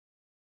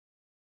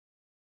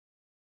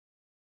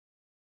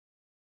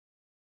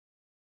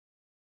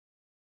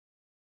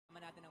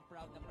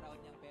na proud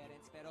niyang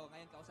parents. Pero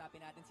ngayon kausapin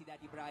natin si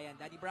Daddy Brian.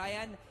 Daddy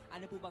Brian,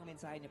 ano po bang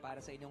mensahe niyo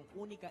para sa inyong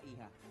unika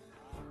iha?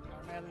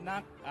 Carmelle,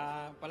 nak,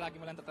 palagi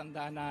mo lang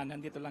tatandaan na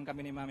nandito lang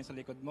kami ni Mami sa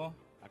likod mo,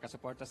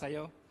 nakasuporta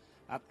sa'yo.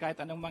 At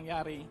kahit anong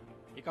mangyari,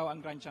 ikaw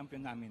ang grand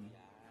champion namin.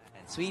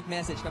 And sweet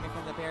message coming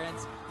from the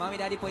parents. Mami,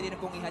 Daddy, pwede na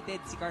pong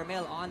ihatid si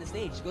Carmelle on the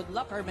stage. Good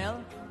luck,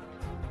 Carmelle!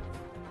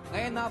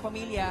 Ngayon mga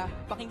pamilya,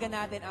 pakinggan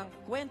natin ang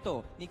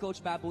kwento ni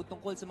Coach Babu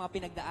tungkol sa mga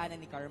pinagdaanan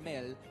ni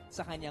Carmelle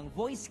sa kanyang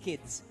Voice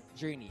Kids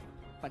journey.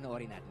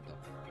 Panoorin natin to.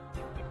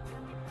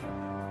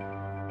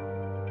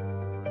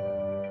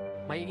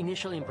 My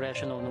initial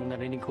impression nung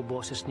narinig ko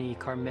boses ni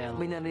Carmelle,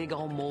 may narinig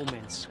akong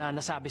moments na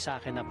nasabi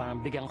sa akin na parang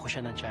bigyan ko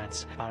siya ng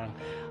chance. Parang,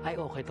 ay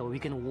okay to, we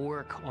can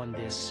work on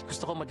this.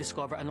 Gusto ko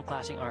ma-discover anong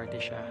klaseng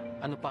artist siya,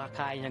 ano pa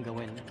kaya niya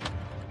gawin.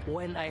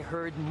 When I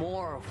heard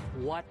more of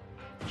what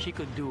she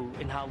could do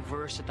and how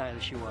versatile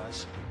she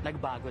was,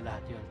 nagbago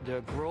lahat yun.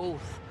 The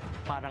growth,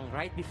 parang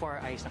right before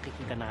our eyes,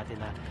 nakikita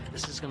natin na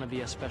this is gonna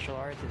be a special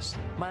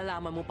artist.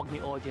 Malalaman mo pag may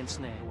audience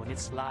na when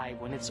it's live,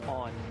 when it's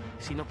on,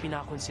 sino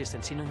pinaka-consistent,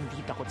 sino hindi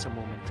takot sa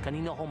moment.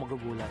 Kanino ako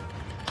magugulat?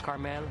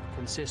 Carmelle,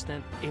 consistent,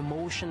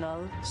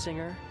 emotional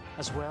singer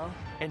as well.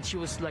 And she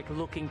was like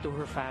looking to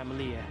her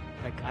family,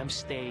 like I'm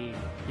staying.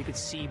 You could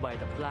see by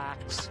the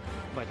plaques,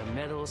 by the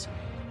medals,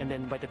 and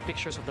then by the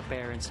pictures of the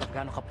parents,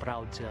 gaano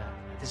ka-proud siya.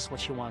 This is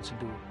what she wants to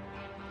do.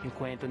 Yung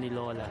kwento ni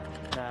Lola,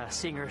 na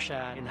singer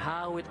siya, and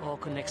how it all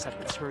connects up.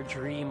 It's her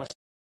dream.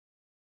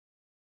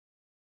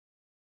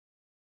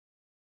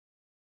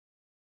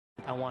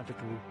 I wanted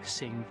to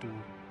sing to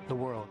the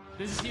world.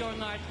 This is your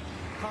night,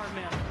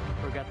 Carmelle.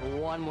 We've got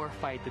one more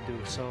fight to do,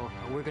 so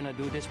we're gonna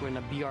do this. We're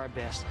gonna be our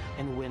best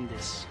and win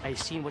this.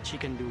 I've seen what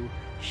she can do.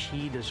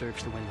 She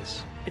deserves to win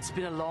this. It's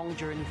been a long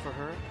journey for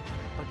her,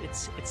 but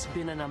it's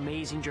been an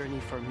amazing journey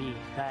for me.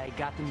 I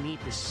got to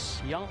meet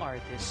this young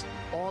artist,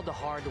 all the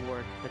hard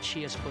work that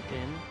she has put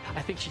in.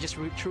 I think she just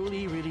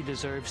truly, really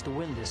deserves to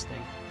win this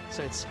thing.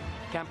 So it's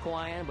Camp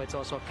Hawaiian, but it's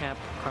also Camp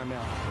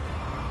Carmelle.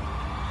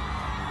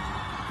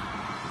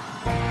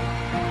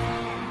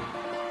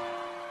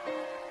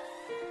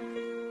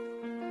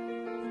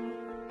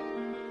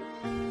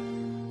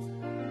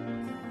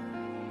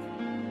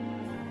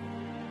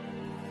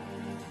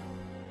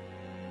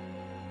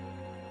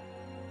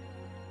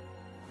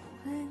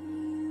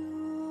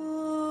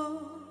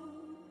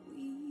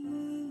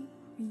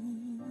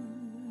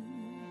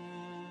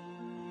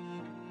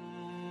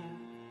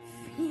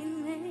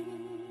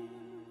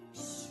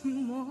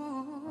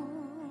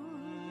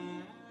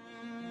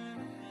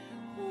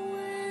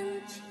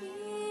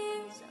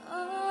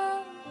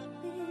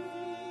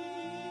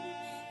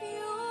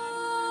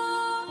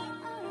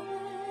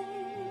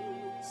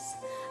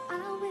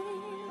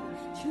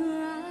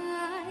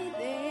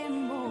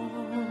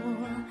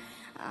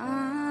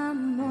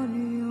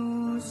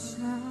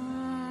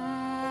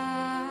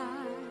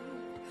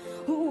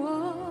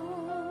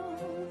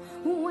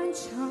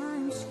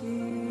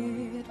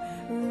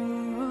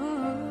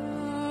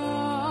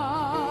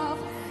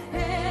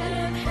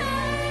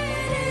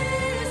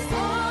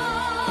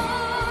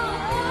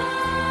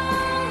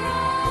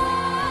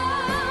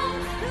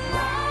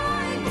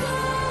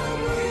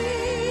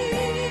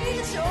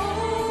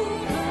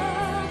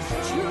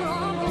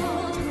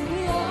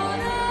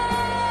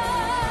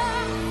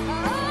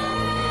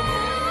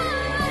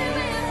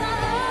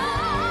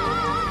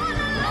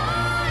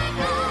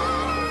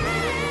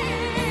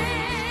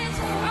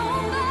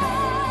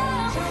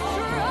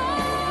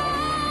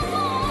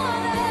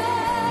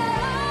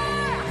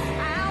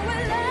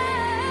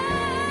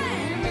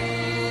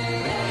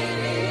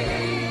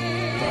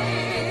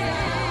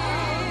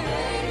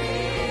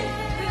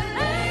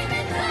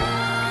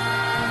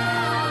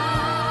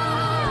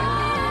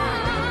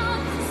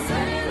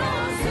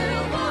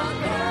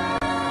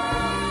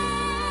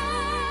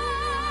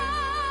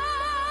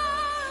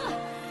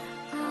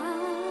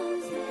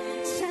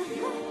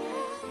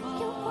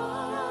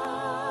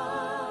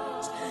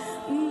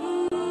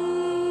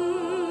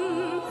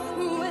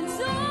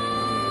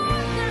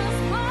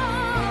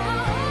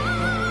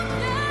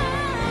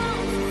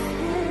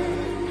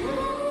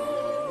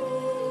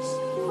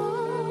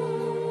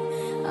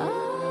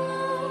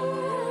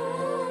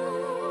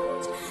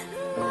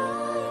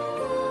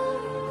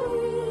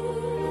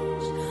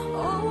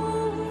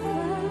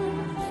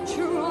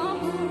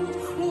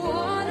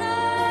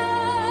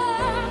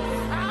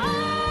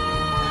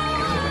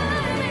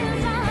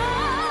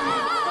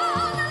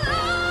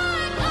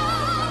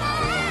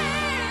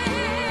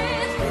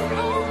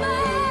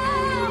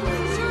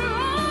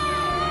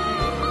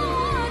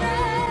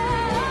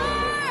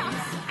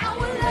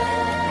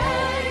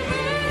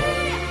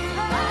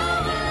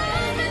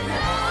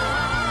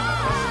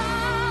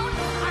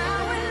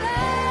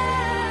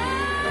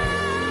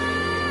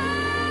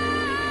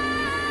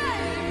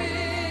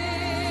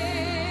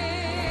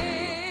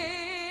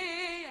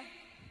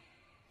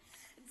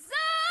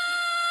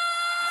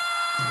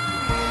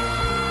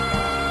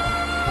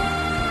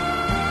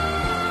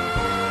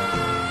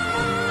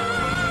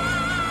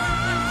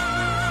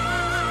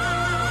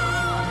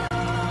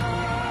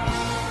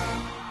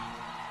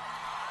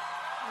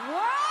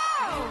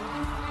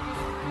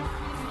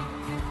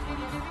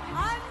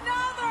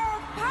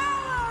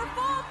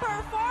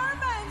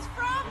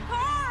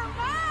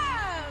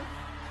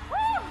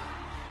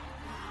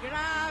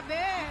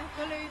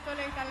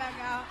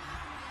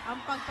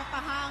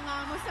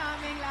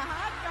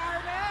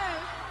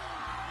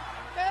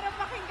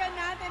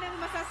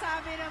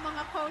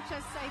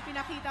 wakas ay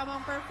pinakita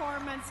mong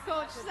performance,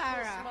 Coach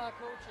Sarah.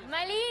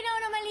 Malinaw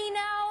na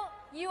malinaw.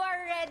 You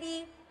are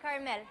ready,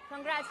 Carmelle.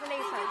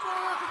 Congratulations.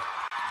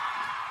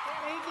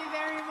 Thank you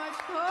very much,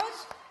 Coach.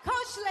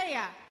 Coach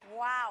Leia.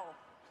 Wow.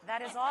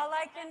 That is all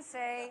I can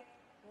say.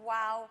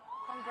 Wow.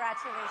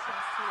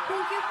 Congratulations to you.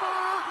 Thank you po.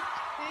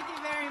 Thank you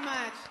very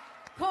much.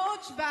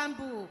 Coach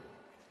Bamboo.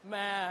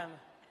 Man,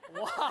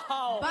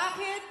 wow!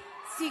 Bakit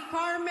si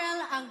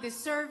Carmelle ang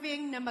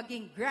deserving na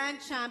maging grand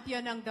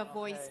champion ng The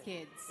Voice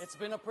Kids? It's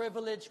been a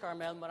privilege,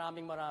 Carmelle.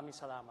 Maraming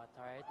salamat,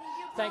 all right?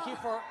 Thank you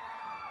for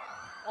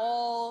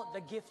all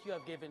the gift you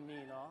have given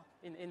me, no?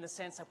 In the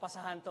sense,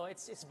 pasahan to,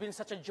 it's been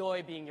such a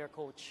joy being your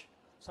coach.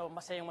 So,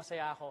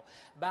 masayang-masaya ako.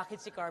 Bakit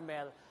si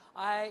Carmelle?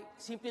 Ay,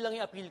 simple lang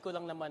i-appeal ko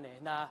lang naman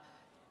na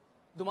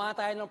dumaan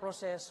tayo ng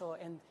proseso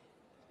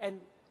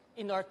and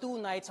in our 2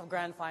 nights of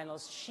grand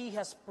finals, she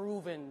has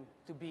proven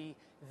to be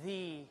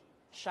the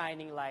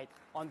shining light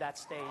on that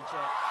stage.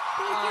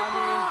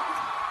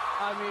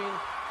 I mean,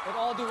 with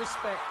all due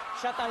respect,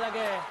 siya talaga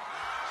eh.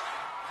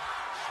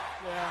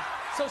 Yeah.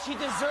 So she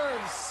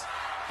deserves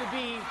to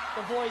be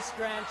the Voice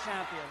Grand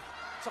Champion.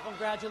 So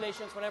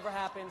congratulations, whatever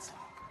happens.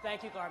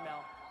 Thank you,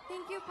 Carmelle.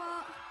 Thank you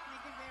po.